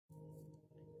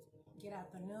Good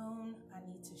afternoon. I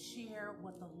need to share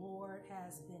what the Lord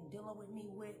has been dealing with me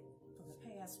with for the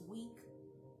past week.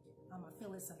 I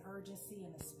feel it's an urgency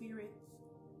in the spirit.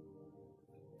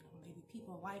 Maybe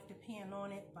people's life depend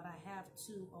on it, but I have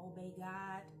to obey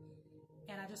God.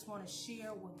 And I just want to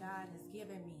share what God has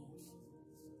given me.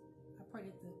 I pray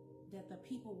that the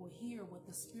people will hear what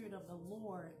the Spirit of the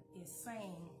Lord is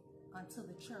saying unto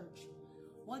the church.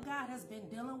 What God has been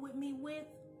dealing with me with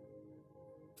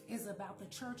is about the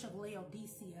church of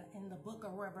Laodicea in the book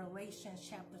of Revelation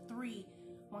chapter 3,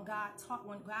 when God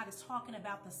is talking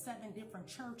about the 7 different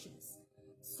churches.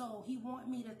 So he want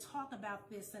me to talk about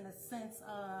this in a sense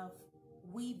of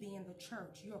we being the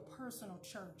church, your personal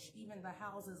church, even the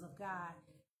houses of God.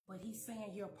 But he's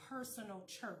saying your personal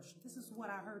church. This is what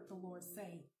I heard the Lord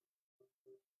say.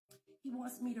 He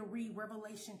wants me to read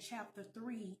Revelation chapter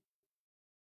 3,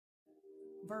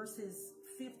 verses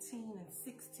 15 and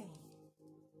 16.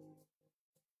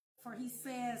 For he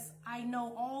says, I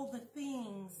know all the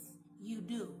things you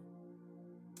do.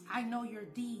 I know your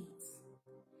deeds,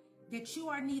 that you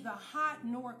are neither hot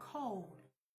nor cold.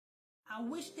 I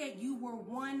wish that you were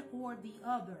one or the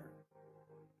other.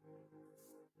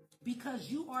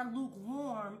 Because you are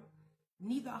lukewarm,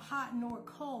 neither hot nor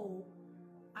cold,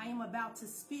 I am about to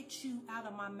spit you out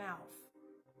of my mouth.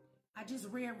 I just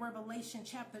read Revelation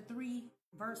chapter 3,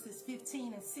 verses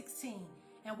 15 and 16.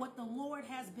 And what the Lord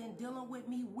has been dealing with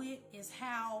me with is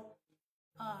how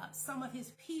some of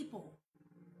his people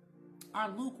are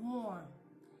lukewarm.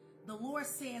 The Lord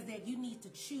says that you need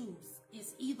to choose.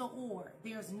 It's either or.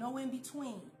 There's no in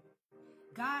between.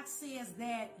 God says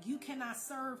that you cannot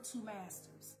serve 2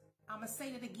 masters. I'm going to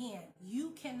say that again.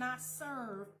 You cannot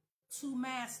serve 2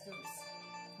 masters.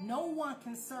 No one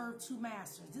can serve 2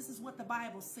 masters. This is what the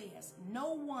Bible says.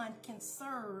 No one can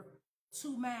serve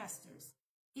 2 masters.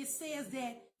 It says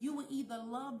that you will either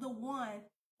love the one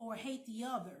or hate the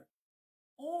other.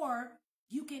 Or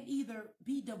you can either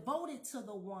be devoted to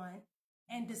the one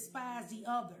and despise the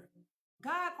other.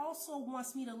 God also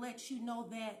wants me to let you know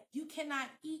that you cannot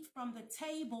eat from the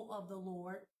table of the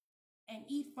Lord and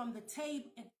eat from the table.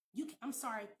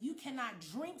 You cannot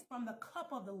drink from the cup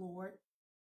of the Lord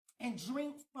and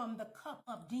drink from the cup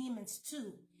of demons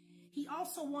too. He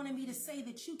also wanted me to say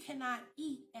that you cannot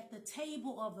eat at the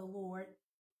table of the Lord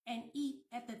and eat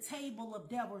at the table of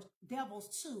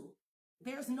devils too.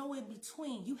 There's no in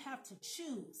between. You have to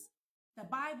choose. The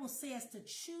Bible says to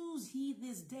choose ye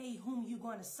this day whom you're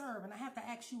going to serve. And I have to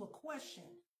ask you a question.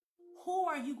 Who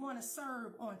are you going to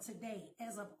serve on today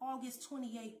as of August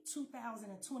 28,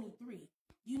 2023?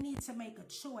 You need to make a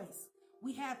choice.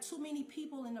 We have too many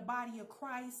people in the body of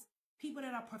Christ, people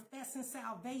that are professing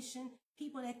salvation,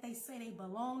 people that they say they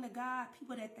belong to God,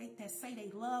 people that say they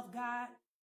love God,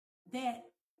 that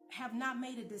have not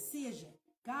made a decision.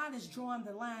 God is drawing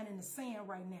the line in the sand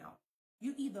right now.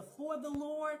 You're either for the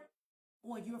Lord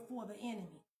or you're for the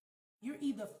enemy. You're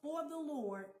either for the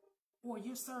Lord or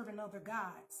you're serving other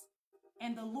gods.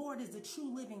 And the Lord is the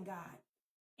true living God.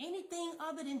 Anything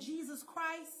other than Jesus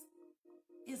Christ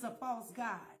is a false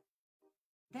God.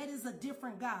 That is a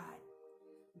different God.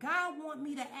 God wants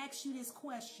me to ask you this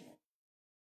question.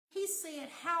 He said,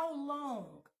 how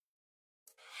long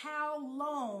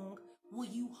will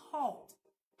you halt?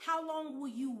 How long will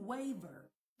you waver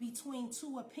between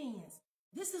 2 opinions?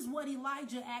 This is what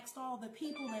Elijah asked all the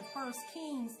people in 1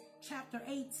 Kings chapter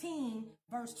 18,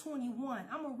 verse 21.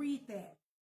 I'm going to read that.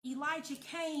 Elijah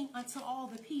came unto all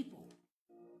the people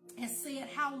and said,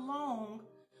 how long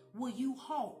will you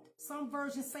halt? Some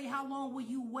versions say, how long will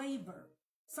you waver?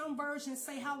 Some versions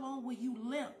say, how long will you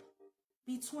limp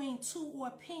between 2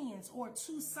 opinions or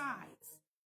 2 sides?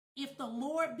 If the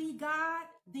Lord be God,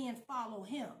 then follow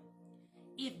him.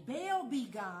 If Baal be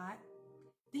God,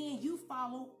 then you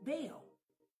follow Baal.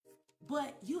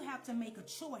 But you have to make a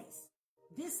choice.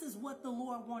 This is what the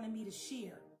Lord wanted me to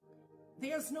share.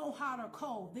 There's no hot or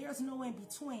cold. There's no in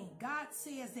between. God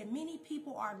says that many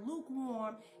people are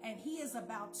lukewarm and he is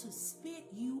about to spit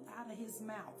you out of his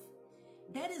mouth.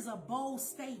 That is a bold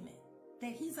statement,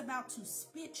 that he's about to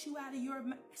spit you out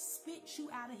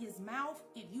of his mouth.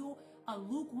 If you're a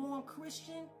lukewarm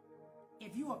Christian,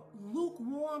 if you're a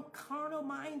lukewarm,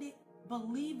 carnal-minded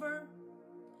believer,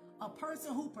 a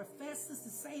person who professes to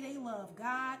say they love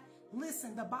God,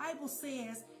 listen, the Bible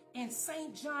says in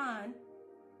St. John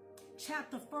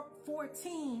chapter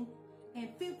 14 and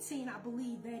 15, I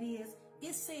believe that is,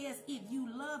 it says, if you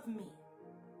love me,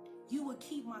 you will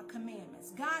keep my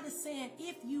commandments. God is saying,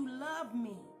 if you love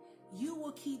me, you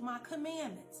will keep my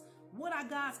commandments. What are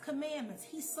God's commandments?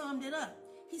 He summed it up.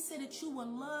 He said that you will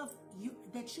love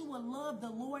the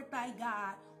Lord thy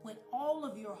God with all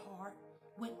of your heart,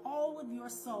 with all all of your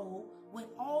soul, with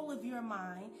all of your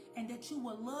mind, and that you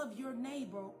will love your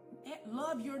neighbor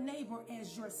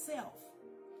as yourself.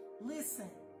 Listen,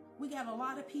 we got a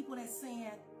lot of people that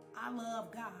saying, I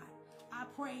love God, I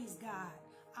praise God,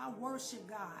 I worship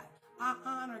God, I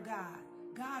honor God,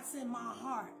 God's in my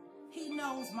heart, He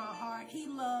knows my heart, He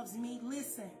loves me.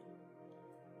 Listen,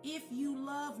 if you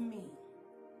love me,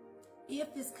 if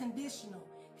it's conditional,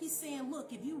 He's saying,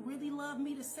 look, if you really love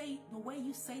me to say the way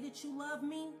you say that you love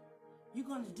me, you're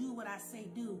going to do what I say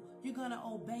do. You're going to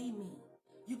obey me.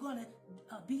 You're going to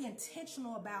be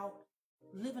intentional about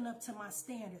living up to my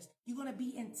standards. You're going to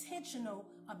be intentional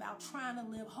about trying to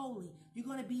live holy. You're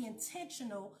going to be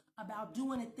intentional about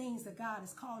doing the things that God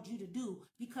has called you to do.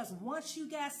 Because once you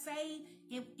got saved,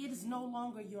 it is no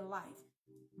longer your life.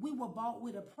 We were bought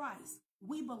with a price.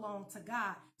 We belong to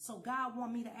God. So God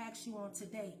wants me to ask you on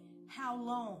today, how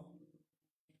long?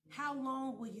 How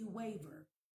long will you waver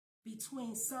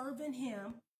between serving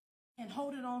Him and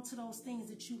holding on to those things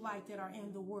that you like that are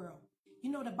in the world?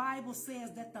 You know, the Bible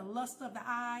says that the lust of the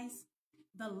eyes,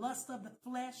 the lust of the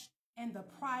flesh, and the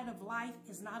pride of life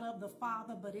is not of the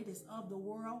Father, but it is of the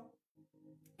world.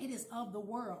 It is of the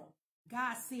world.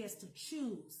 God says to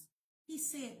choose. He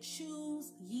said,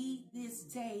 choose ye this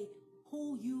day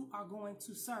who you are going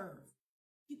to serve.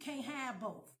 You can't have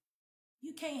both.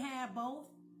 You can't have both.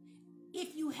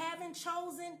 If you haven't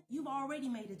chosen, you've already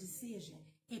made a decision.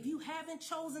 If you haven't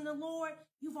chosen the Lord,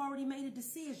 you've already made a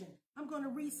decision. I'm going to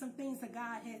read some things that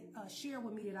God had shared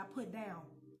with me that I put down.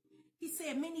 He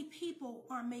said, many people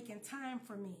aren't making time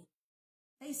for me.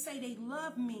 They say they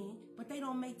love me, but they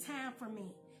don't make time for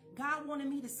me. God wanted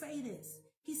me to say this.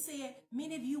 He said,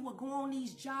 many of you will go on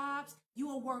these jobs. You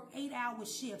will work 8-hour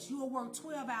shifts. You will work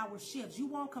 12-hour shifts. You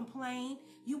won't complain.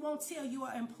 You won't tell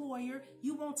your employer.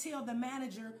 You won't tell the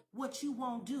manager what you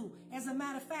won't do. As a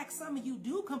matter of fact, some of you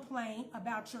do complain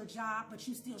about your job, but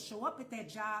you still show up at that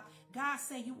job. God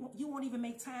said you won't even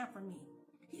make time for me.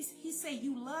 He said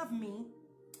you love me,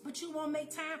 but you won't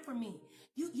make time for me.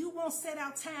 You won't set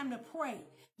out time to pray.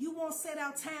 You won't set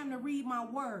out time to read my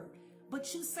word.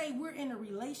 But you say we're in a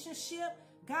relationship.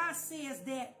 God says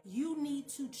that you need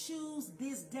to choose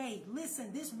this day.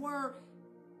 Listen, this word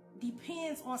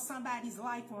depends on somebody's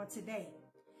life on today.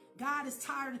 God is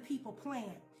tired of people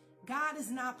playing. God is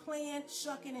not playing,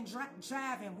 shucking, and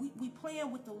driving. We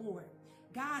playing with the Lord.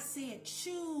 God said,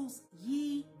 choose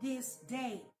ye this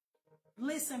day.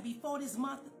 Listen, before this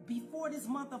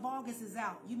month of August is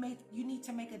out, you need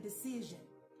to make a decision.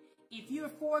 If you're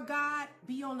for God,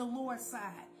 be on the Lord's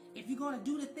side. If you're going to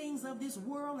do the things of this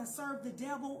world and serve the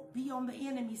devil, be on the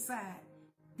enemy side.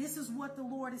 This is what the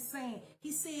Lord is saying.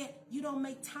 He said, you don't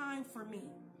make time for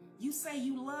me. You say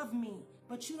you love me,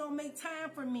 but you don't make time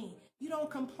for me. You don't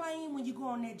complain when you go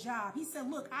on that job. He said,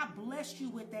 look, I blessed you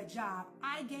with that job.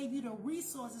 I gave you the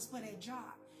resources for that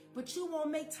job, but you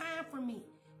won't make time for me.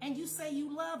 And you say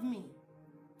you love me.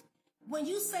 When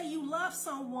you say you love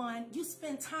someone, you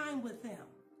spend time with them.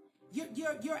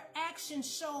 Your actions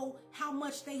show how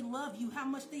much they love you, how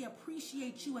much they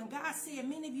appreciate you. And God said,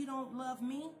 many of you don't love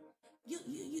me.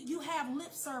 You have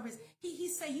lip service. He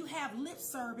said you have lip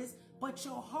service, but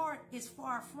your heart is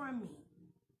far from me.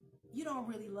 You don't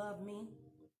really love me.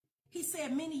 He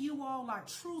said, many of you all are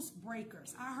truce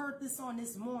breakers. I heard this on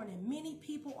this morning. Many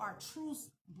people are truce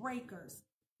breakers.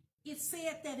 It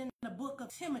said that in the book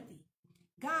of Timothy.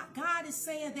 God is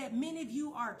saying that many of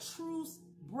you are truce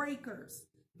breakers.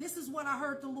 This is what I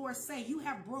heard the Lord say. You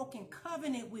have broken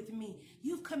covenant with me.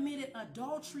 You've committed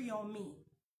adultery on me.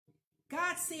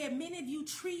 God said, many of you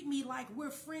treat me like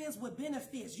we're friends with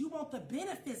benefits. You want the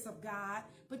benefits of God,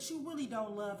 but you really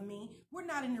don't love me. We're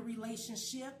not in a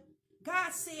relationship.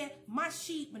 God said, my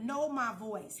sheep know my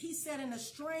voice. He said, and a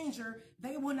stranger,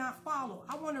 they will not follow.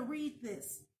 I want to read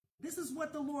this. This is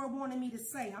what the Lord wanted me to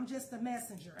say. I'm just a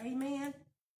messenger. Amen.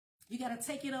 You got to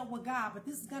take it up with God, but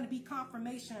this is going to be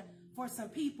confirmation for some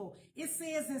people. It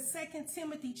says in 2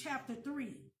 Timothy chapter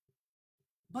 3,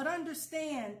 but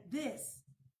understand this,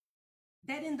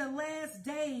 that in the last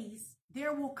days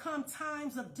there will come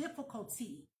times of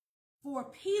difficulty,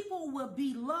 for people will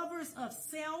be lovers of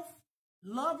self,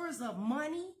 lovers of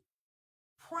money,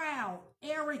 proud,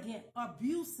 arrogant,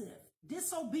 abusive,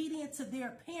 disobedient to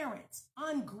their parents,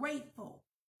 ungrateful,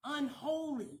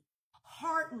 unholy,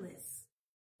 heartless,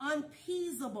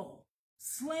 unappeasable,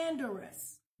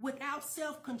 slanderous, without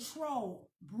self-control,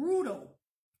 brutal,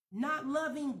 not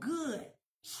loving good,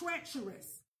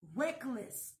 treacherous,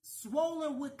 reckless,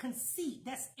 swollen with conceit,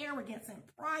 that's arrogance, and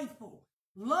prideful,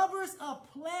 lovers of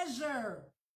pleasure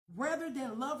rather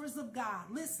than lovers of God.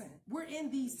 Listen, we're in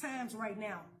these times right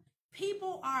now.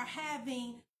 People are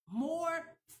having more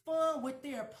fun, with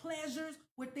their pleasures,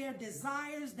 with their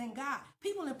desires than God.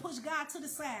 People that push God to the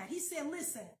side. He said,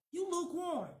 listen, you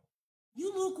lukewarm.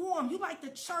 You lukewarm. You like the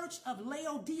church of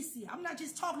Laodicea. I'm not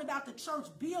just talking about the church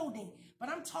building, but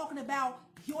I'm talking about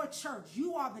your church.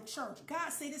 You are the church. God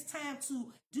said it's time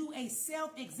to do a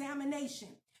self-examination,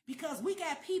 because we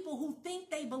got people who think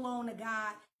they belong to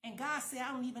God, and God said,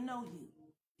 I don't even know you.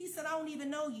 He said, I don't even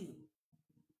know you.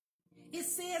 It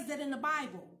says that in the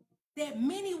Bible that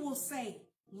many will say,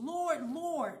 Lord,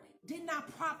 Lord, did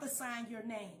not prophesy in your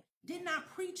name, did not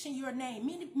preach in your name.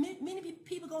 Many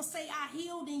people going to say, I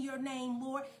healed in your name,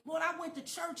 Lord. Lord, I went to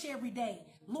church every day.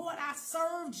 Lord, I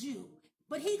served you.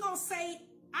 But he going to say,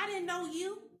 I didn't know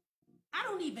you. I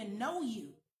don't even know you.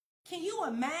 Can you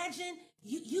imagine?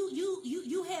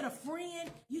 You had a friend,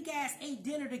 you guys ate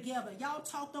dinner together, y'all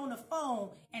talked on the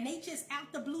phone, and they just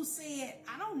out the blue said,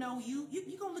 I don't know you.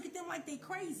 You gonna look at them like they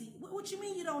crazy. What you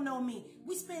mean you don't know me?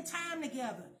 We spent time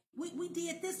together. We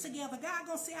did this together. God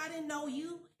gonna say, I didn't know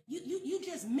you. You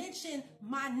just mentioned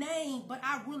my name, but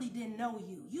I really didn't know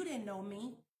you. You didn't know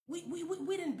me.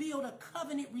 We didn't build a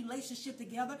covenant relationship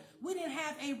together. We didn't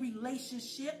have a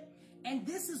relationship. And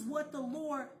this is what the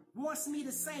Lord wants me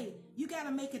to say. You got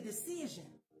to make a decision.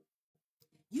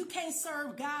 You can't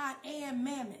serve God and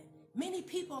mammon. Many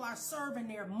people are serving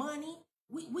their money.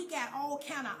 We got all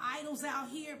kind of idols out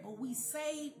here, but we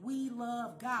say we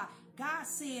love God. God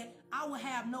said, I will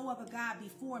have no other God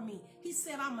before me. He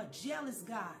said, I'm a jealous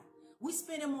God. We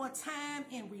spending more time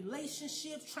in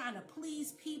relationships trying to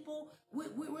please people.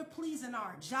 We're pleasing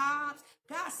our jobs.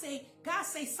 God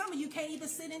say some of you can't even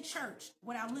sit in church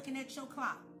without looking at your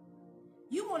clock.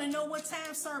 You want to know what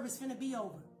time service finna be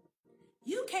over.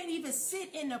 You can't even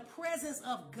sit in the presence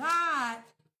of God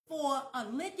for a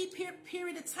lengthy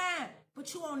period of time,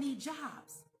 but you don't need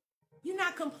jobs. You're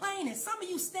not complaining. Some of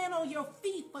you stand on your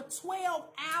feet for 12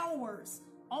 hours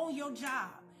on your job.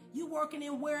 You working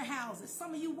in warehouses.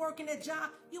 Some of you working at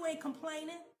job, you ain't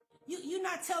complaining. You're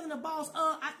not telling the boss,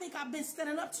 I think I've been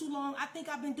standing up too long. I think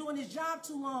I've been doing this job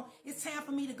too long. It's time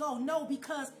for me to go. No,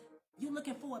 because you're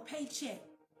looking for a paycheck.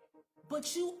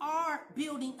 But you are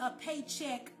building a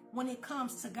paycheck when it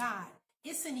comes to God.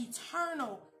 It's an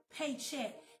eternal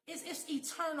paycheck. It's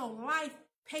eternal life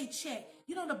paycheck.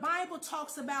 You know, the Bible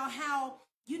talks about how,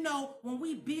 you know, when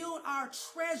we build our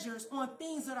treasures on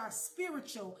things that are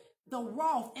spiritual, the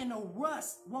wrath and the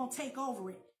rust won't take over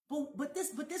it. But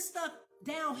this stuff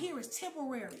down here is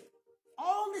temporary.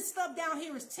 All this stuff down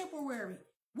here is temporary.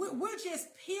 We're just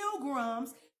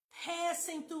pilgrims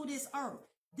passing through this earth.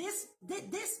 This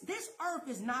earth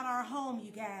is not our home,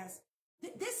 you guys.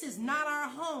 This is not our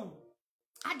home.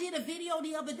 I did a video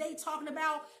the other day talking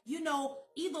about, you know,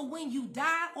 either when you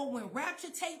die or when rapture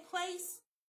take place,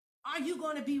 are you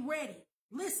going to be ready?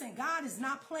 Listen, God is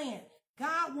not playing.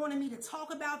 God wanted me to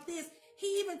talk about this.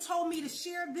 He even told me to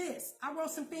share this. I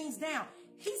wrote some things down.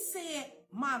 He said,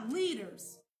 my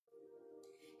leaders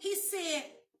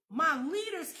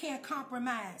can't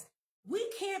compromise. We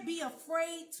can't be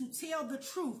afraid to tell the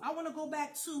truth. I want to go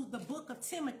back to the book of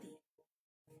Timothy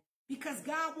because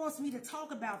God wants me to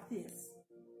talk about this.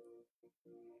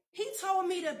 He told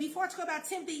me to, before I talk about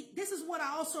Timothy, this is what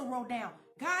I also wrote down.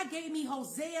 God gave me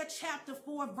Hosea chapter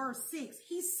 4, verse 6.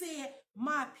 He said,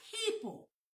 my people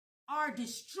are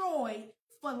destroyed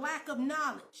for lack of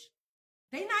knowledge.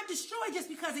 They're not destroyed just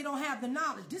because they don't have the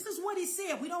knowledge. This is what he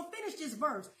said. We don't finish this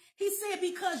verse. He said,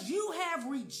 because you have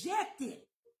rejected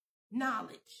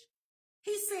knowledge.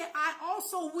 He said, I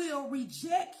also will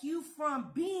reject you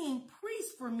from being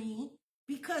priest for me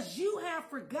because you have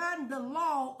forgotten the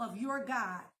law of your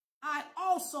God. I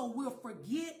also will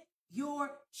forget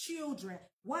your children.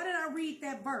 Why did I read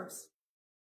that verse?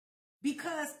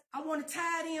 Because I want to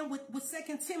tie it in with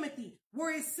 2 Timothy,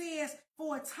 where it says,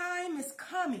 for a time is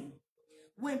coming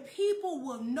when people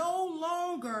will no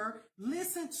longer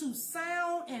listen to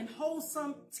sound and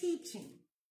wholesome teaching.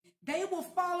 They will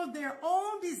follow their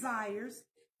own desires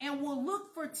and will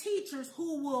look for teachers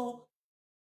who will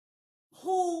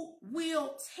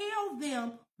tell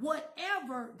them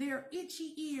whatever their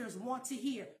itchy ears want to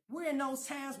hear. We're in those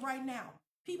times right now.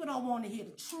 People don't want to hear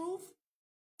the truth.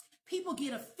 People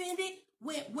get offended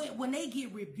when they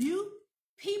get rebuked.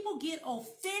 People get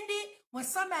offended when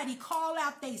somebody call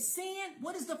out they sin.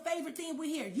 What is the favorite thing we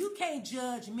hear? You can't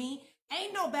judge me.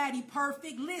 Ain't nobody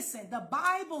perfect. Listen, the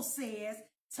Bible says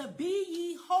to be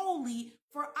ye holy,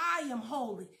 for I am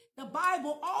holy. The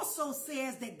Bible also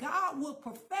says that God will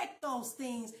perfect those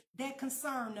things that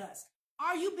concern us.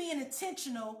 Are you being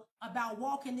intentional about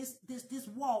walking this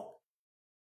walk,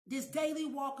 this daily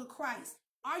walk of Christ?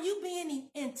 Are you being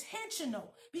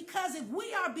intentional? Because if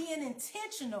we are being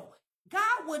intentional,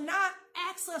 God would not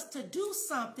ask us to do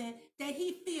something that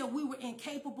he feel we were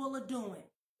incapable of doing.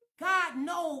 God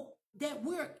knows that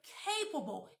we're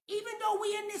capable, even though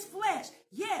we in this flesh.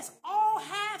 Yes, all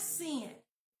have sinned.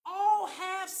 All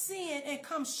have sinned and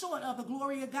come short of the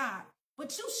glory of God.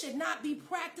 But you should not be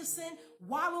practicing,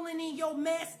 wallowing in your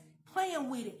mess, playing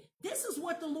with it. This is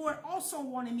what the Lord also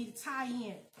wanted me to tie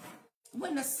in.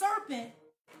 When the serpent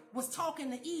was talking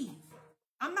to Eve,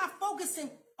 I'm not focusing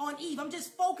on Eve. I'm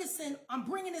just focusing, I'm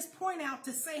bringing this point out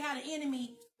to say how the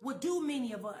enemy would do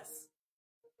many of us.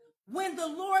 When the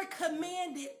Lord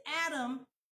commanded Adam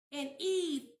and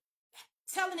Eve,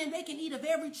 telling them they can eat of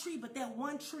every tree but that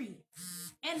one tree.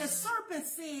 And the serpent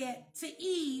said to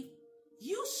Eve,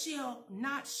 you shall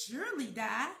not surely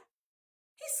die.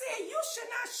 He said, you shall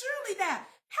not surely die.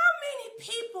 How many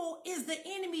people is the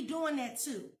enemy doing that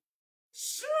to?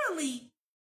 Surely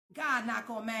God not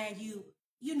going to mind you,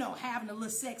 having a little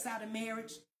sex out of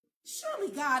marriage.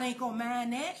 Surely God ain't going to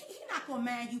mind that. He not going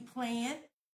to mind you playing.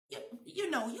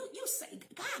 You say,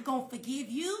 God going to forgive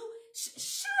you.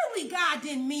 Surely God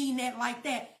didn't mean that like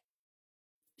that.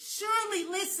 Surely,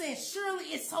 listen, surely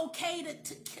it's okay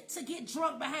to get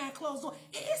drunk behind closed doors.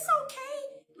 It's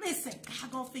okay. Listen,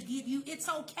 God gonna forgive you. It's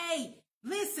okay.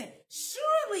 Listen,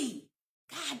 surely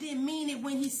God didn't mean it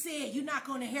when he said you're not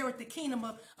going to inherit the kingdom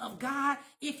of God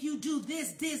if you do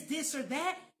this, or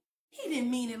that. He didn't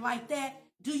mean it like that.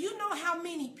 Do you know how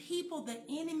many people the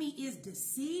enemy is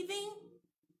deceiving?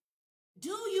 Do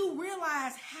you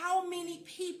realize how many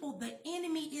people the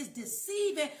enemy is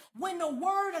deceiving when the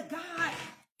word of God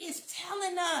is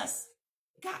telling us?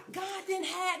 God didn't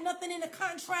have nothing in the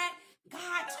contract.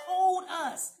 God told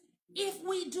us, if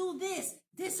we do this,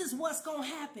 this is what's going to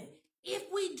happen. If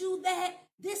we do that,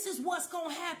 this is what's going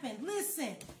to happen.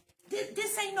 Listen,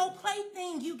 this ain't no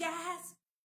plaything, you guys.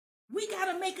 We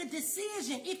got to make a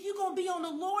decision. If you're going to be on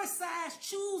the Lord's side,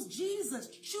 choose Jesus.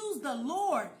 Choose the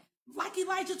Lord. Like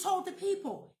Elijah told the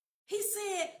people. He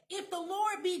said, if the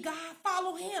Lord be God,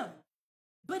 follow him.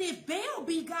 But if Baal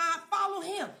be God, follow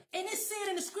him. And it said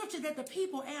in the scripture that the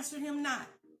people answered him not.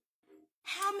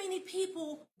 How many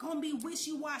people gonna be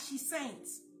wishy-washy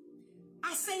saints?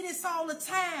 I say this all the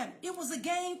time. It was a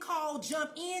game called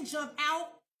jump in, jump out,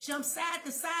 jump side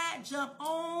to side, jump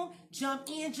on, jump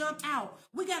in, jump out.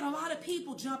 We got a lot of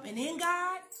people jumping in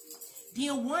God.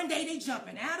 Then one day they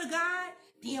jumping out of God.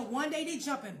 Then one day they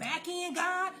jumping back in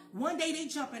God. One day they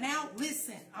jumping out.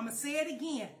 Listen, I'm going to say it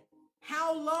again.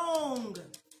 How long?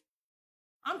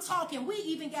 I'm talking, we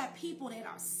even got people that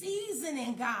are seasoned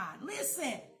in God.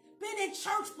 Listen, been in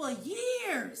church for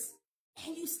years.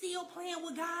 And you still playing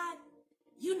with God?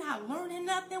 You not learning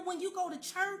nothing when you go to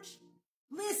church?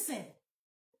 Listen,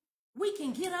 we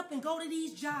can get up and go to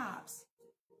these jobs.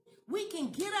 We can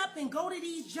get up and go to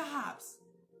these jobs.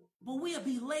 But we'll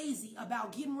be lazy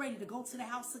about getting ready to go to the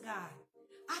house of God.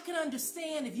 I can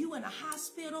understand if you in a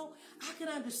hospital. I can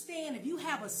understand if you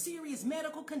have a serious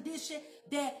medical condition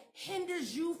that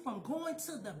hinders you from going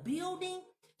to the building.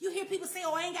 You hear people say,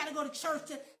 oh, I ain't got to go to church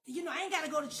to, I ain't got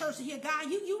to go to church to hear God.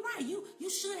 You're right. You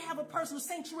should have a personal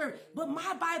sanctuary. But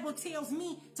my Bible tells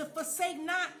me to forsake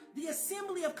not the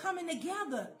assembly of coming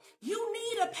together. You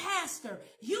need a pastor.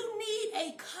 You need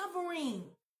a covering.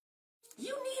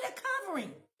 You need a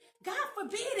covering. God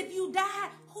forbid if you die,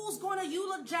 who's going to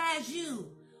eulogize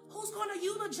you? Who's going to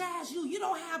eulogize you? You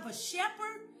don't have a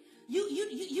shepherd.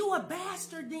 You a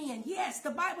bastard then. Yes,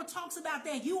 the Bible talks about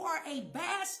that. You are a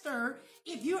bastard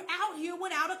if you're out here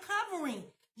without a covering.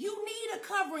 You need a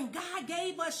covering. God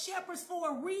gave us shepherds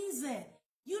for a reason.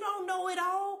 You don't know it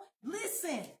all.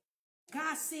 Listen,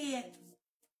 God said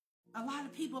a lot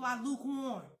of people are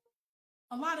lukewarm.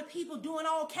 A lot of people doing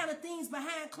all kind of things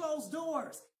behind closed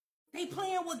doors. They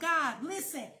playing with God.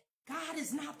 Listen, God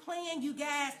is not playing, you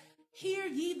guys. Hear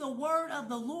ye the word of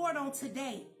the Lord on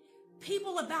today.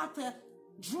 People about to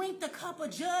drink the cup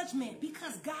of judgment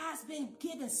because God's been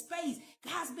given space.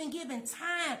 God's been given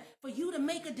time for you to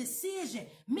make a decision.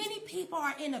 Many people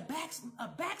are in a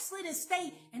backslidden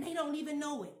state and they don't even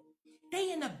know it.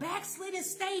 They in a backslidden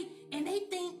state and they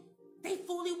think they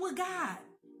fully with God.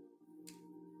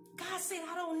 God said,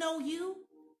 I don't know you.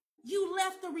 You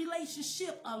left the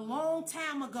relationship a long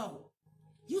time ago.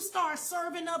 You start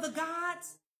serving other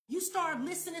gods. You start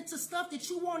listening to stuff that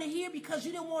you want to hear because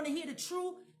you didn't want to hear the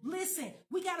truth. Listen,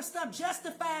 we got to stop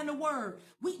justifying the word.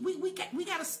 We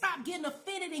got to stop getting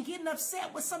offended and getting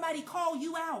upset when somebody call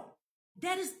you out.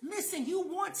 That is, listen, you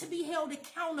want to be held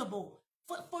accountable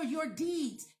for your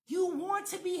deeds. You want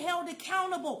to be held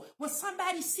accountable when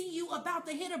somebody see you about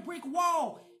to hit a brick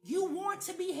wall. You want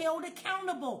to be held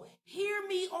accountable. Hear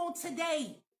me on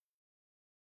today.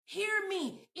 Hear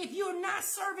me. If you're not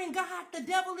serving God, the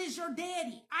devil is your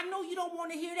daddy. I know you don't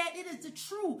want to hear that. It is the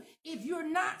truth. If you're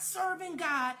not serving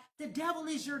God, the devil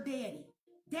is your daddy.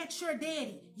 That's your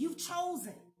daddy. You've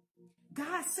chosen.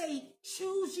 God say,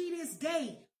 choose ye this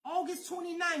day, August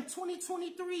 29th,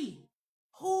 2023,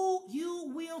 who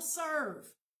you will serve.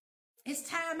 It's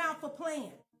time out for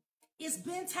playing. It's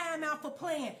been time out for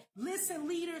playing. Listen,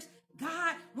 leaders,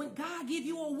 when God give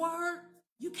you a word,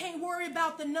 you can't worry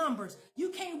about the numbers. You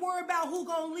can't worry about who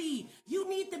gonna lead. You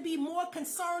need to be more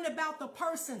concerned about the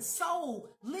person's soul.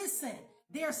 Listen,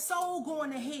 their soul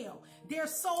going to hell. Their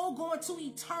soul going to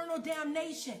eternal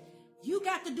damnation. You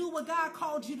got to do what God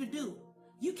called you to do.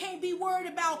 You can't be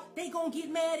worried about they gonna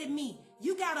get mad at me.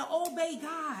 You got to obey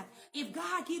God. If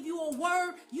God give you a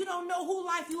word, you don't know who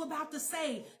life you about to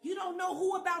save. You don't know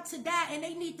who about to die, and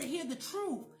they need to hear the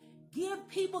truth. Give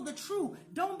people the truth.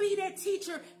 Don't be that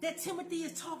teacher that Timothy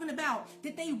is talking about,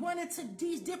 that they run into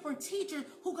these different teachers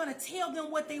who are going to tell them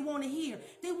what they want to hear.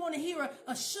 They want to hear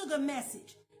a sugar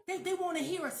message. They want to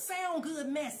hear a sound good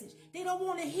message. They don't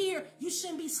want to hear you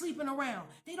shouldn't be sleeping around.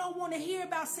 They don't want to hear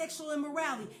about sexual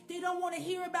immorality. They don't want to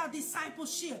hear about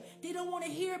discipleship. They don't want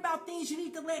to hear about things you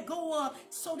need to let go of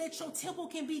so that your temple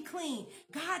can be clean.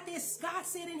 God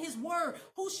said in his word,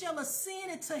 who shall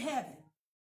ascend into heaven?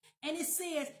 And it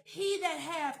says, he that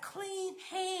have clean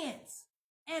hands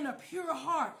and a pure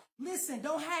heart. Listen,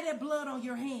 don't have that blood on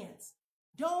your hands.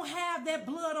 Don't have that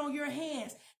blood on your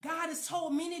hands. God has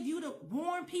told many of you to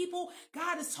warn people.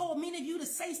 God has told many of you to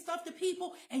say stuff to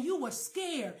people, and you were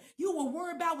scared. You were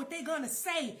worried about what they're going to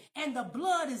say, and the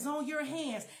blood is on your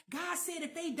hands. God said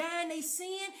if they die in their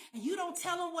sin, and you don't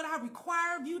tell them what I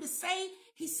require of you to say,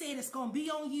 he said it's going to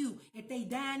be on you if they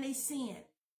die in their sin.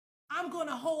 I'm going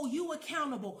to hold you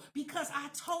accountable because I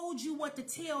told you what to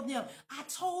tell them. I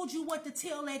told you what to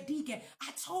tell that deacon.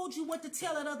 I told you what to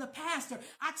tell that other pastor.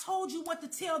 I told you what to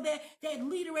tell that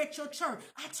leader at your church.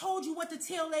 I told you what to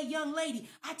tell that young lady.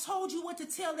 I told you what to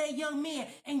tell that young man.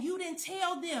 And you didn't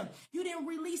tell them. You didn't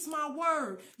release my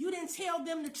word. You didn't tell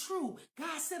them the truth.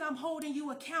 God said, I'm holding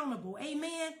you accountable.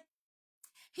 Amen.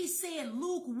 He said,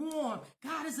 lukewarm.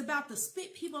 God is about to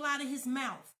spit people out of his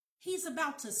mouth. He's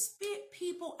about to spit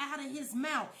people out of his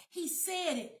mouth. He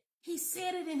said it. He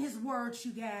said it in his words,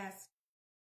 you guys.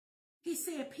 He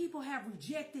said, people have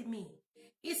rejected me.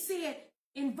 It said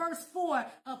in verse 4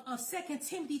 of 2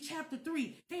 Timothy chapter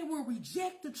 3, they will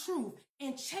reject the truth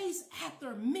and chase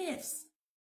after myths.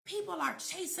 People are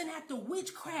chasing after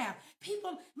witchcraft.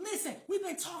 People, listen, we've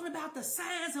been talking about the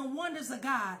signs and wonders of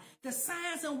God. The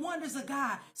signs and wonders of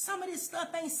God. Some of this stuff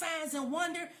ain't signs and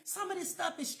wonder. Some of this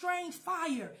stuff is strange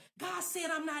fire. God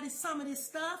said, I'm not in some of this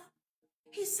stuff.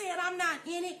 He said, I'm not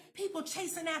in it. People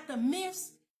chasing after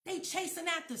myths. They chasing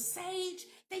after sage.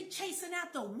 They chasing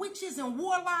after witches and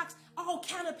warlocks. All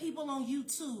kind of people on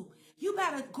YouTube. You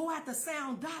better go after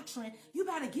sound doctrine. You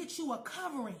better get you a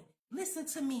covering. Listen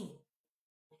to me.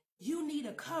 You need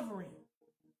a covering.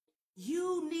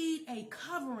 You need a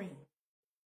covering.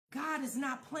 God is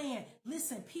not playing.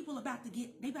 Listen, people about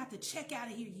to check out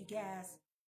of here, you guys.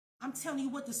 I'm telling you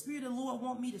what the Spirit of the Lord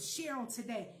want me to share on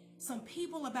today. Some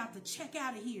people about to check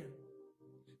out of here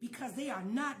because they are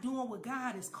not doing what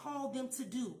God has called them to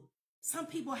do. Some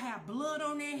people have blood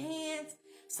on their hands.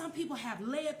 Some people have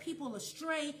led people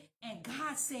astray. And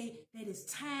God said that it's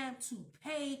time to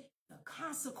pay the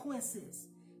consequences.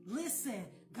 Listen,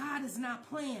 God is not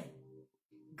playing.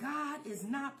 God is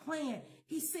not playing.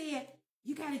 He said,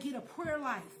 you got to get a prayer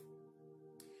life.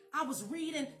 I was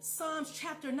reading Psalms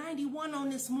chapter 91 on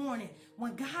this morning.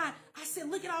 When God, I said,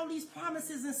 look at all these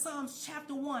promises in Psalms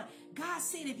chapter 1. God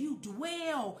said, if you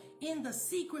dwell in the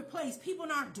secret place, people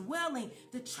aren't dwelling.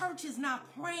 The church is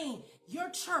not praying. Your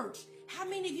church, how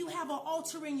many of you have an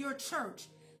altar in your church?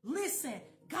 Listen,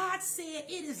 God said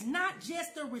it is not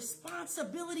just the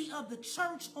responsibility of the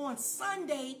church on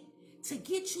Sunday to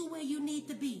get you where you need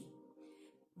to be.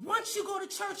 Once you go to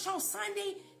church on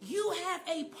Sunday, you have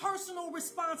a personal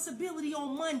responsibility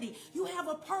on Monday. You have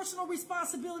a personal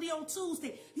responsibility on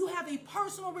Tuesday. You have a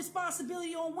personal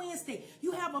responsibility on Wednesday.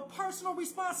 You have a personal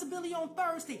responsibility on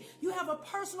Thursday. You have a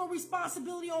personal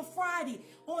responsibility on Friday,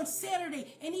 on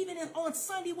Saturday, and even on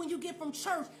Sunday when you get from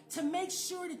church to make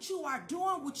sure that you are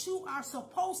doing what you are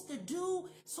supposed to do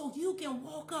so you can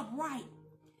walk upright.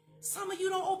 Some of you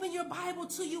don't open your Bible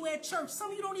to you at church. Some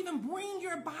of you don't even bring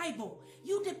your Bible.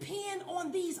 You depend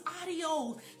on these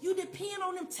audios. You depend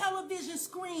on them television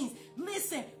screens.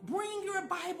 Listen, bring your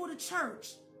Bible to church.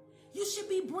 You should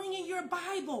be bringing your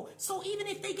Bible. So even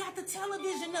if they got the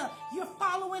television up, you're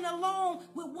following along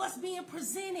with what's being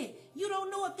presented. You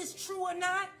don't know if it's true or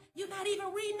not. You're not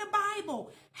even reading the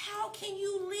Bible. How can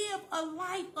you live a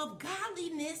life of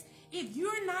godliness if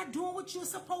you're not doing what you're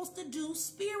supposed to do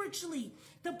spiritually?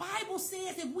 The Bible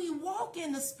says if we walk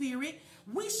in the Spirit,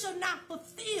 we should not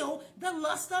fulfill the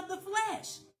lust of the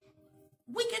flesh.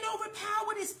 We can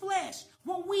overpower this flesh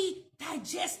when we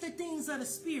digest the things of the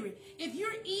Spirit. If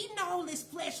you're eating all this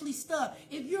fleshly stuff,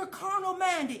 if you're carnal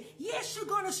minded, yes, you're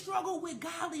going to struggle with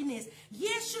godliness.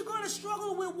 Yes, you're going to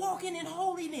struggle with walking in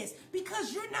holiness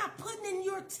because you're not putting in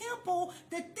your temple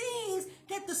the things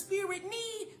that the Spirit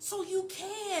needs so you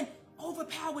can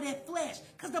overpower that flesh.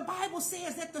 Because the Bible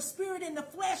says that the Spirit and the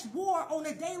flesh war on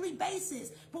a daily basis.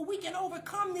 But we can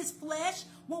overcome this flesh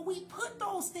when we put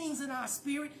those things in our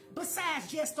spirit,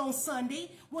 besides just on Sunday.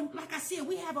 When, like I said,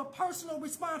 we have a personal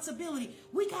responsibility.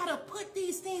 We got to put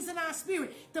these things in our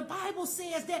spirit. The Bible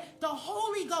says that the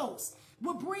Holy Ghost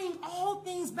will bring all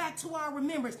things back to our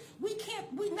remembrance.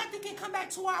 Nothing can come back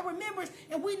to our remembrance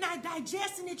and we're not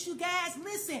digesting it, you guys.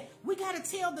 Listen, we got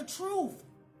to tell the truth.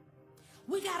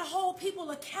 We got to hold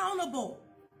people accountable.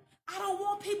 I don't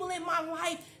want people in my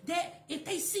life that if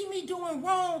they see me doing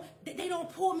wrong, that they don't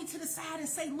pull me to the side and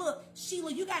say, look,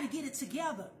 Sheila, you got to get it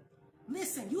together.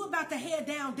 Listen, you about to head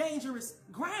down dangerous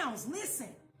grounds. Listen,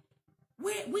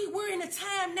 we're in a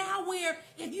time now where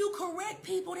if you correct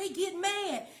people, they get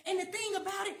mad. And the thing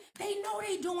about it, they know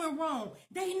they doing wrong.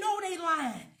 They know they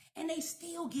lying and they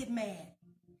still get mad.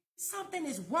 Something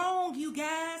is wrong, you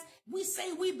guys. We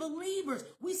say we believers.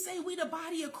 We say we the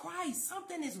body of Christ.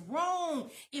 Something is wrong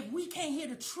if we can't hear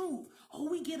the truth or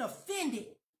we get offended.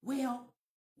 Well,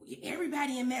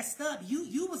 everybody ain't messed up.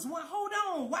 You was one. Hold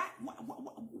on.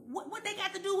 What they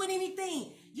got to do with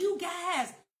anything? You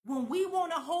guys, when we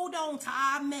want to hold on to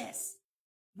our mess,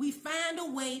 we find a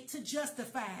way to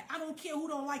justify it. I don't care who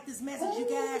don't like this message, you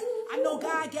guys. I know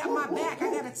God got my back. I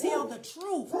got to tell the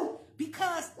truth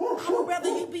because I would rather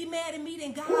you be mad at me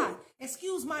than God.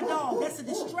 Excuse my dog. That's a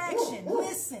distraction.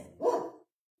 Listen.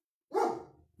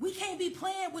 We can't be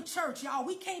playing with church, y'all.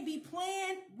 We can't be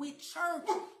playing with church.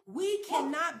 We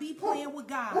cannot be playing with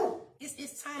God.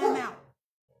 It's time out.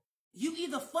 You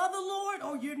either for the Lord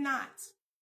or you're not.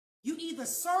 You either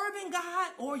serving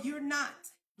God or you're not.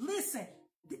 Listen.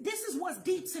 This is what's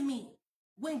deep to me.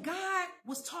 When God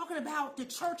was talking about the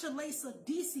church of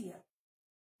Laodicea,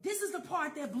 this is the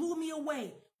part that blew me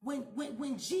away. When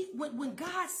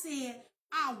God said,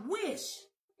 I wish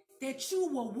that you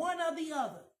were one or the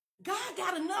other. God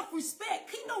got enough respect.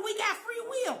 He know we got free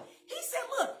will. He said,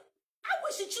 look, I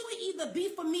wish that you would either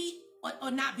be for me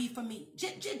or not be for me. He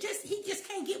just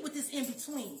can't get with this in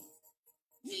between.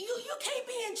 You can't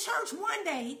be in church one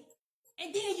day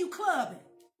and then you clubbing.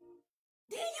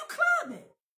 Then you clubbing.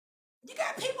 You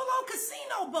got people on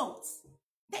casino boats.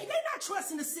 They not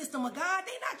trusting the system of God.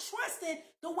 They not trusting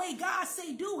the way God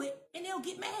say do it, and they'll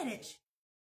get mad at you.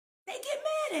 They get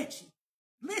mad at you.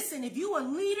 Listen, if you a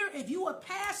leader, if you a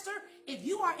pastor, if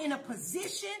you are in a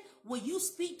position where you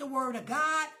speak the word of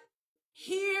God,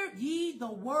 hear ye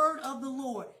the word of the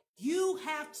Lord. You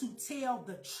have to tell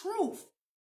the truth.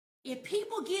 If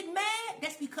people get mad,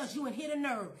 that's because you hit a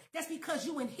nerve. That's because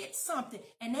you hit something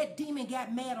and that demon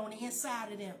got mad on the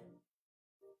inside of them.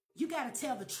 You got to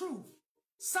tell the truth.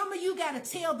 Some of you got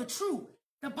to tell the truth.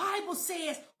 The Bible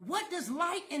says, what does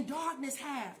light and darkness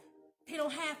have? They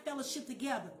don't have fellowship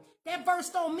together. That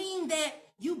verse don't mean that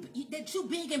you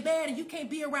big and bad and you can't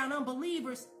be around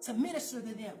unbelievers to minister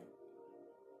to them.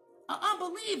 An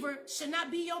unbeliever should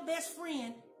not be your best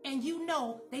friend and you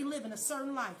know they live in a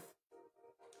certain life.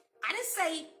 I didn't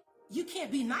say you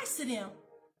can't be nice to them,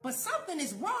 but something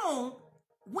is wrong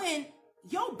when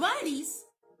your buddies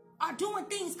are doing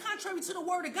things contrary to the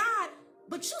word of God,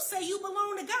 but you say you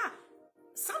belong to God.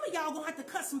 Some of y'all gonna have to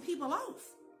cut some people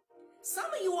off. Some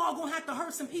of you all gonna have to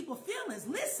hurt some people's feelings.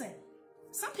 Listen,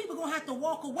 some people gonna have to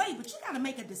walk away, but you gotta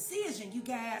make a decision, you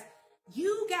guys.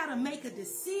 You gotta make a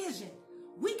decision.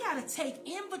 We gotta take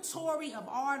inventory of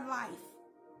our life.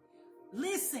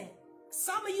 Listen.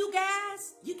 Some of you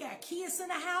guys, you got kids in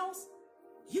the house.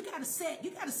 You gotta set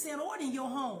order in your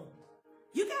home.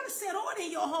 You gotta set order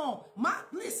in your home.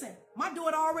 Listen, my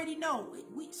daughter already know.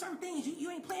 Certain things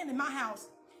you ain't playing in my house.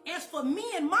 As for me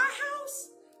and my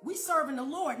house, we serving the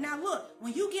Lord. Now look,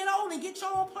 when you get old and get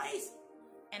your own place,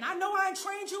 and I know I ain't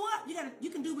trained you up, you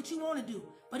can do what you want to do.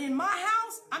 But in my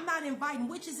house, I'm not inviting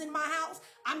witches in my house.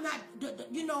 I'm not,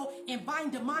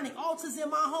 inviting demonic altars in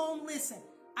my home. Listen.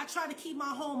 I try to keep my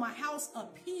home a house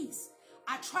of peace.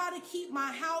 I try to keep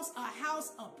my house a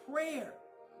house of prayer.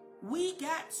 We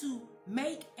got to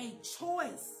make a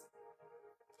choice.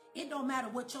 It don't matter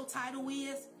what your title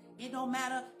is. It don't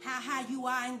matter how high you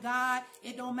are in God.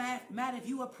 It don't matter if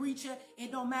you a preacher.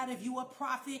 It don't matter if you a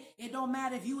prophet. It don't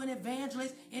matter if you an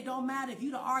evangelist. It don't matter if you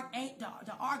the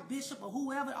archbishop or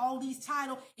whoever, all these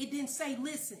titles. It didn't say,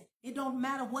 listen, it don't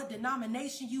matter what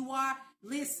denomination you are.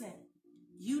 Listen,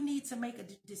 you need to make a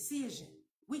decision.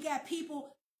 We got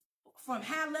people from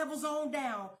high levels on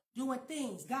down doing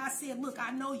things. God said, look,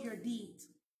 I know your deeds.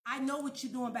 I know what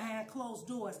you're doing behind closed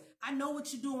doors. I know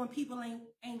what you're doing when people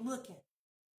ain't looking.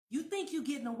 You think you're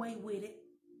getting away with it.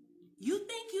 You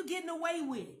think you're getting away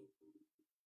with it.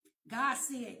 God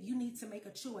said you need to make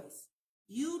a choice.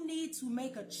 You need to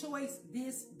make a choice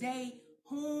this day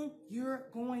whom you're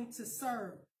going to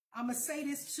serve. I'm going to say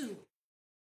this too.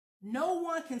 No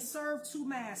one can serve two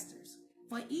masters,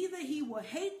 for either he will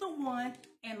hate the one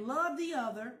and love the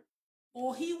other,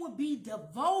 or he will be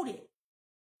devoted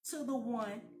to the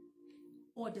one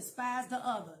or despise the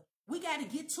other. We got to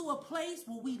get to a place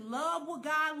where we love what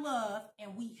God loves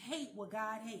and we hate what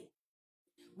God hates.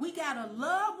 We got to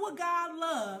love what God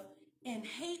loves and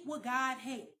hate what God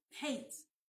hates.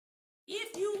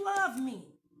 If you love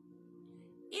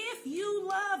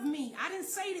me, I didn't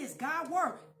say this, God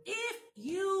word. If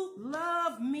you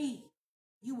love me,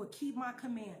 you will keep my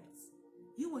commandments.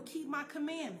 You will keep my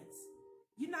commandments.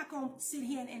 You're not going to sit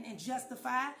here and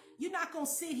justify. You're not going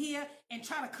to sit here and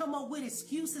try to come up with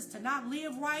excuses to not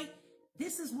live right.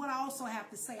 This is what I also have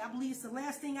to say. I believe it's the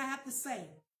last thing I have to say.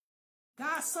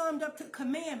 God summed up the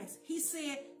commandments. He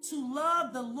said to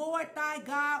love the Lord thy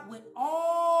God with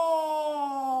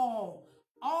all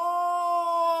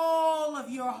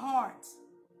of your heart.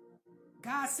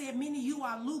 God said, many of you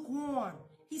are lukewarm.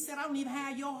 He said, I don't even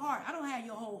have your heart. I don't have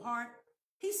your whole heart.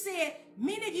 He said,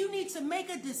 many of you need to make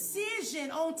a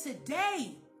decision on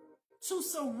today to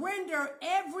surrender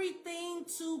everything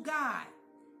to God.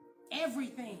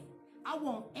 Everything. I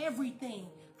want everything.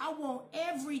 I want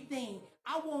everything.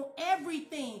 I want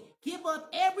everything. Give up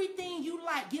everything you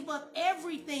like. Give up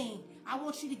everything. I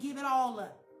want you to give it all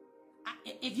up.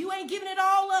 If you ain't giving it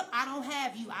all up, I don't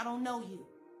have you. I don't know you.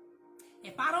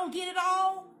 If I don't get it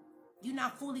all, you're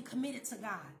not fully committed to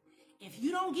God. If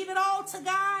you don't give it all to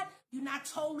God, you're not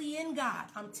totally in God.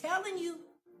 I'm telling you,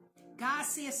 God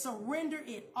says surrender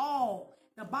it all.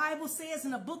 The Bible says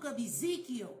in the book of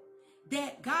Ezekiel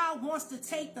that God wants to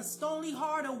take the stony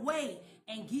heart away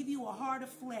and give you a heart of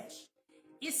flesh.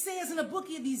 It says in the book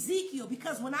of Ezekiel,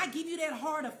 because when I give you that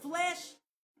heart of flesh,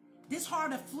 this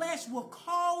heart of flesh will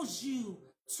cause you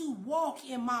to walk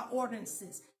in my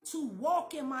ordinances, to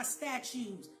walk in my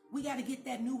statutes. We got to get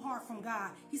that new heart from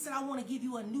God. He said, I want to give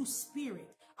you a new spirit.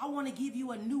 I want to give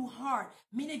you a new heart.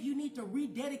 Many of you need to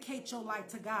rededicate your life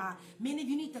to God. Many of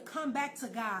you need to come back to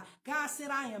God. God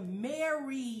said, I am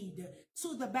married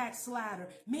to the backslider.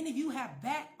 Many of you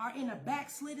are in a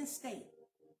backslidden state.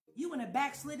 You in a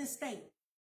backslidden state.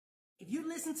 If you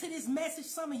listen to this message,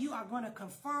 some of you are going to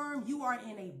confirm you are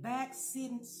in a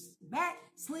backslidden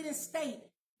state.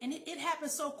 And it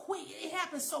happens so quick. It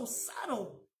happens so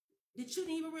subtle that you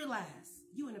didn't even realize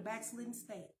you in a backslidden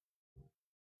state.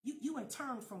 You in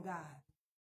turn from God.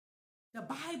 The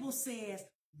Bible says,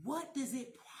 what does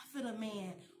it profit a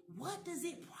man? What does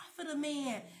it profit a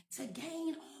man to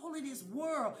gain all of this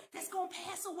world that's going to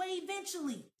pass away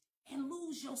eventually and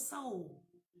lose your soul?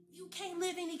 You can't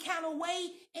live any kind of way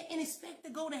and expect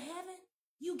to go to heaven.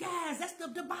 You guys, that's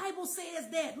the Bible says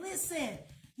that. Listen,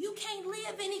 you can't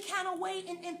live any kind of way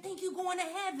and think you're going to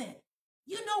heaven.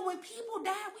 You know, when people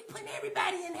die, we put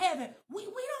everybody in heaven. We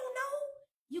don't know.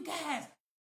 You guys,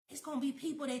 it's going to be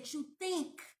people that you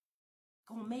think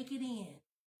going to make it in.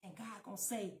 And God going to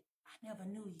say, I never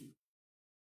knew you.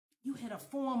 You had a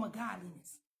form of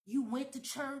godliness. You went to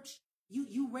church.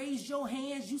 You raised your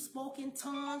hands. You spoke in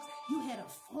tongues. You had a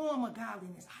form of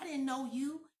godliness. I didn't know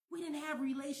you. We didn't have a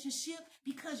relationship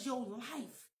because your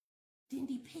life didn't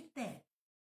depict that.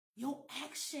 Your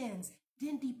actions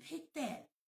didn't depict that.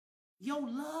 Your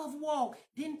love walk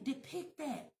didn't depict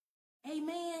that.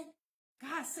 Amen.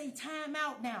 God say time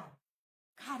out now.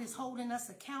 God is holding us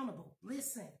accountable.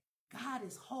 Listen, God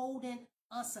is holding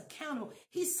us accountable.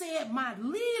 He said my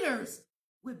leaders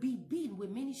would be beaten with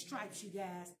many stripes, you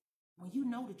guys. When you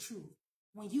know the truth,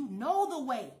 when you know the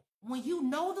way, when you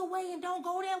know the way and don't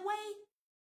go that way,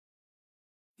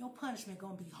 your punishment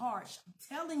going to be harsh. I'm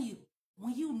telling you,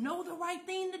 when you know the right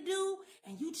thing to do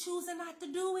and you choosing not to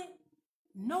do it,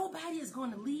 nobody is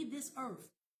going to leave this earth.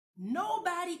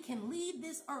 Nobody can leave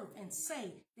this earth and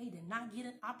say they did not get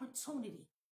an opportunity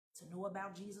to know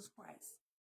about Jesus Christ.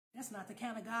 That's not the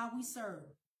kind of God we serve.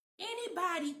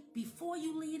 Anybody, before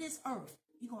you leave this earth,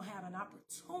 you're going to have an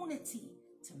opportunity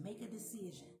to make a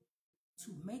decision.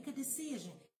 To make a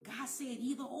decision. God said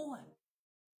either or.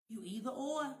 You either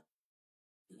or.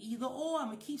 You either or. I'm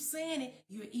going to keep saying it.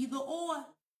 You're either or.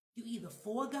 You either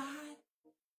for God,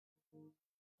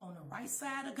 on the right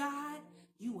side of God,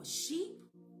 you a sheep,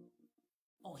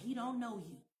 or he don't know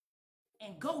you.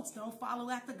 And goats don't follow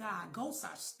after God. Goats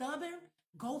are stubborn.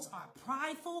 Goats are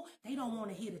prideful. They don't want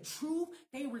to hear the truth.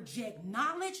 They reject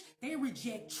knowledge. They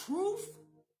reject truth.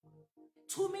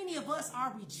 Too many of us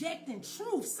are rejecting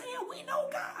truth, saying we know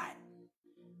God.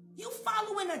 You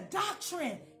following a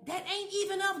doctrine that ain't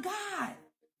even of God,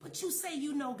 but you say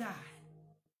you know God.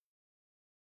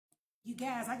 You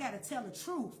guys, I got to tell the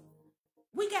truth.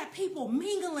 We got people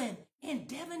mingling in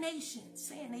divination,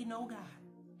 saying they know God.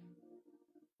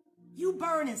 You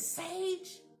burning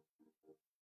sage.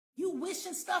 You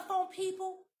wishing stuff on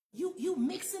people. You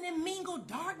mixing and mingle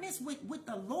darkness with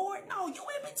the Lord. No, you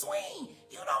in between.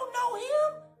 You don't know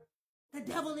him.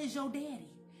 The devil is your daddy.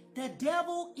 The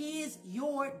devil is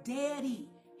your daddy.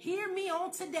 Hear me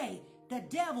on today. The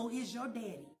devil is your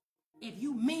daddy. If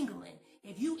you mingling,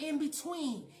 if you in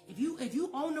between, if you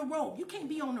on the rope, you can't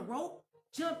be on the rope.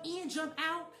 Jump in, jump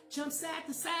out, jump side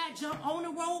to side, jump on the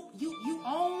rope. You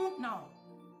on? No.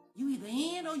 You either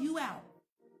in or you out.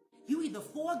 You either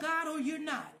for God or you're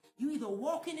not. You either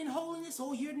walking in holiness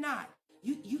or you're not.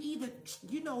 You either,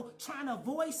 trying to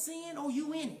avoid sin or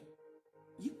you in it.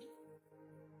 You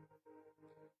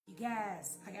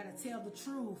guys, I got to tell the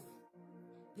truth.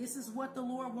 This is what the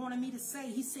Lord wanted me to say.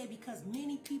 He said, because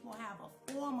many people have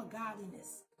a form of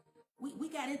godliness. We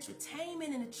got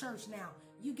entertainment in the church now.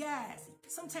 You guys,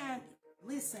 sometimes,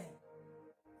 listen,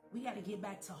 we got to get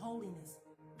back to holiness.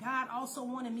 God also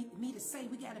wanted me to say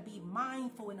we got to be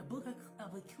mindful. In the book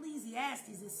of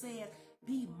Ecclesiastes, it says,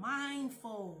 be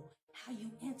mindful how you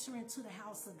enter into the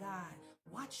house of God.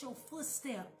 Watch your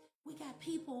footstep. We got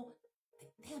people,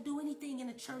 they'll do anything in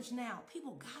the church now.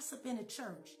 People gossip in the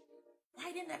church.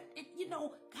 Right in that,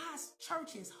 God's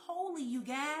church is holy, you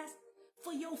guys.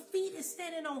 For your feet is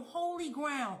standing on holy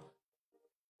ground.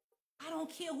 I don't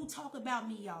care who talk about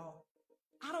me, y'all.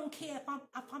 I don't care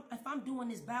if I'm doing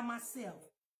this by myself.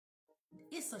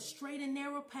 It's a straight and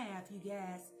narrow path, you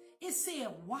guys. It said,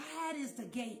 wide is the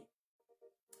gate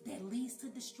that leads to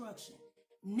destruction.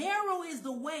 Narrow is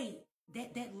the way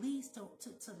that leads to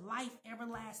life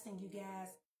everlasting, you guys.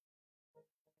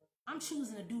 I'm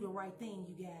choosing to do the right thing,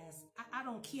 you guys. I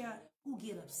don't care who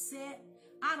get upset.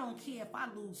 I don't care if I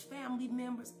lose family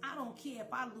members. I don't care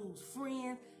if I lose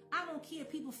friends. I don't care if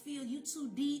people feel you too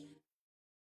deep.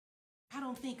 I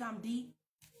don't think I'm deep.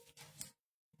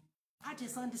 I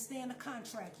just understand the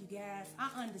contract, you guys.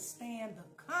 I understand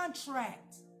the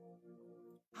contract.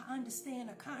 I understand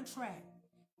the contract.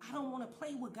 I don't want to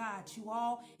play with God, you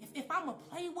all. If I'm going to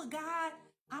play with God,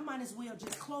 I might as well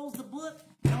just close the book.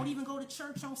 Don't even go to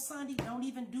church on Sunday. Don't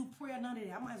even do prayer, none of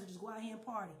that. I might as well just go out here and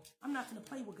party. I'm not going to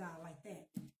play with God like that.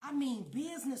 I mean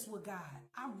business with God.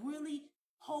 I really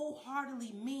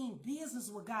wholeheartedly mean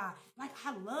business with God. Like,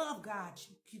 I love God,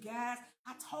 you guys.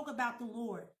 I talk about the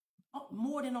Lord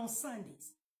more than on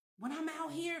Sundays. When I'm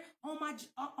out here on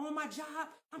my job,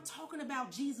 I'm talking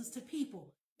about Jesus to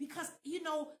people. Because,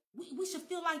 we should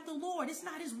feel like the Lord. It's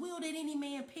not his will that any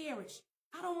man perish.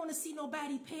 I don't want to see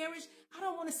nobody perish. I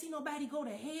don't want to see nobody go to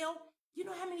hell. You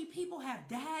know how many people have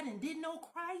died and didn't know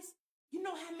Christ? You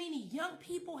know how many young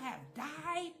people have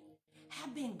died,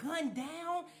 have been gunned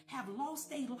down, have lost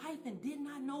their life and did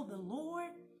not know the Lord?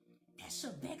 That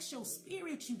should vex your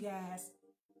spirit, you guys.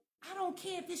 I don't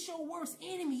care if it's your worst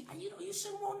enemy. You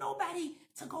shouldn't want nobody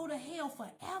to go to hell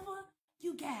forever.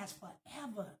 You guys,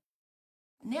 forever.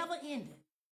 Never ending.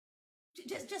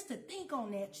 Just to think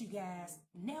on that, you guys.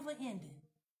 Never ending.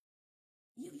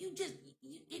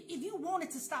 If you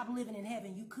wanted to stop living in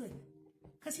heaven, you couldn't.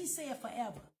 Because he said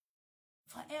forever.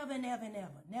 Forever and ever and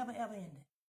ever. Never ever ending.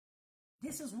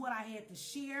 This is what I had to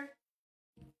share.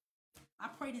 I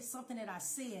pray that something that I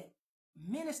said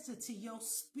minister to your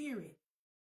spirit.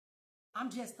 I'm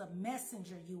just a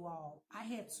messenger, you all. I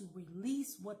had to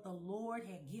release what the Lord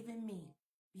had given me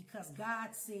because God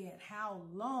said, how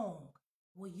long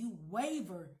will you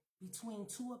waver between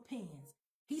two opinions?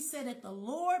 He said, if the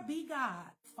Lord be God,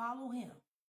 follow him.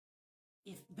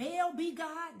 If Baal be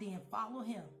God, then follow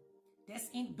him.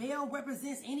 Baal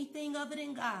represents anything other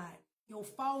than God. Your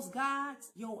false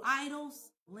gods, your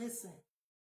idols. Listen,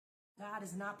 God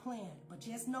is not playing. But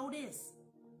just know this.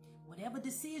 Whatever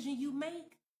decision you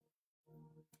make,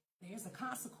 there's a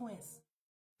consequence.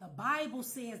 The Bible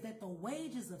says that the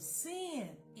wages of sin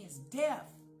is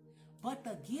death, but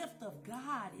the gift of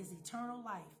God is eternal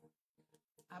life.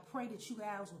 I pray that you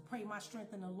guys will pray my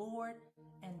strength in the Lord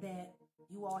and that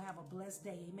you all have a blessed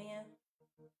day. Amen.